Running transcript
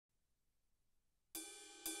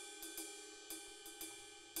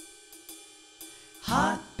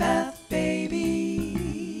Hot bath baby,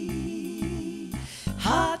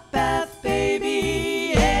 hot bath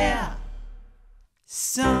baby, yeah.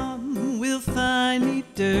 Some will find me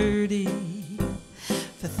dirty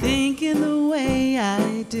for thinking the way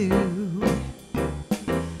I do.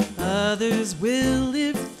 Others will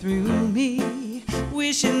live through me,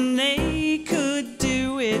 wishing they could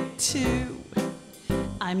do it too.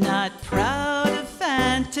 I'm not proud of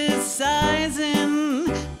fantasizing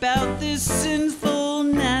about this sinful,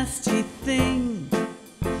 nasty thing,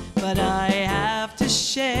 but I have to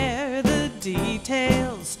share the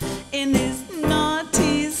details in this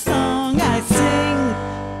naughty song I sing.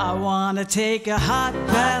 I wanna take a hot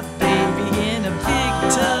bath, baby, in a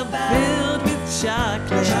big tub filled with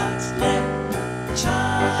chocolate.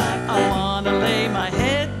 I wanna lay my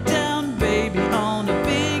head down, baby, on a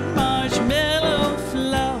big marshmallow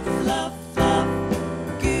fluff, fluff, fluff,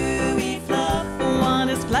 gooey fluff.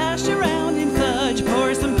 Wanna splash around in fudge,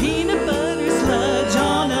 pour some peanut butter sludge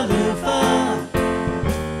on a loofah,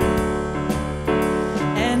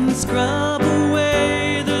 and scrub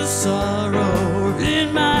away the sorrow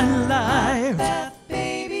in my life. Hot bath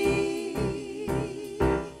baby,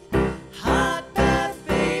 hot bath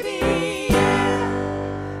baby,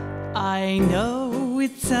 yeah. I know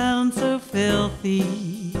it sounds so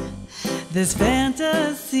filthy, this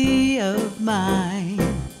fantasy of mine,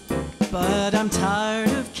 but I'm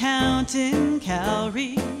tired of counting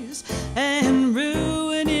calories and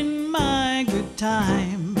ruining my good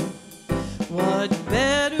time. What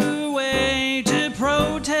better way to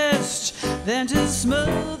protest than to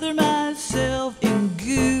smother myself in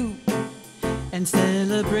goo and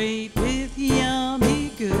celebrate with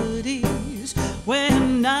yummy goodies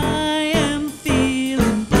when I am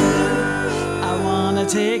feeling blue? I wanna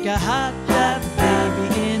take a hot bath, baby,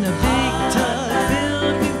 in a big tub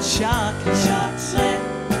filled with chocolate.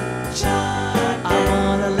 I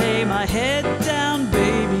wanna lay my head down,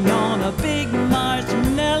 baby, on a big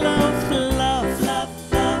marshmallow fluff, fluff,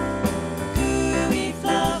 fluff, gooey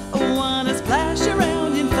fluff. I wanna splash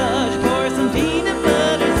around in fudge, pour some peanut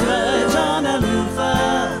butter sludge on a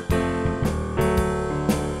loofah,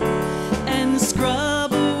 and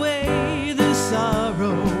scrub away the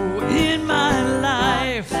sorrow in my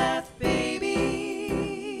life. Bath baby,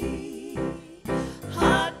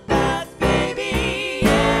 hot bath baby,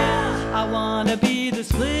 yeah. I wanna be the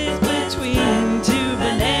split between two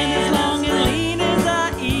bananas, long and lean as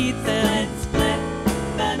I eat them. Split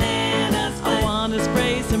bananas. I wanna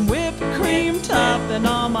spray some whipped cream topping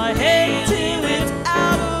on my head till it's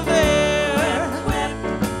out of air. Whip,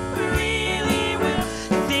 really whip.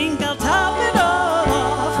 Think I'll top it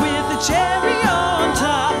off with a cherry on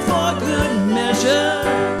top for good measure,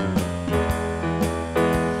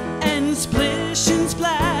 and splish and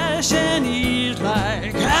splash and eat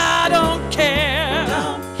like I don't care.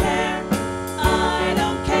 Don't care, I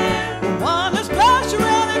don't care. Wanna splash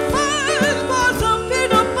around and fudge, pour some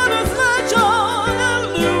peanut butter sludge on a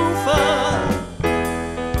loofah,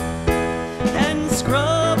 and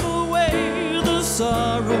scrub away the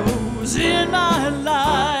sorrows in my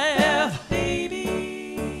life.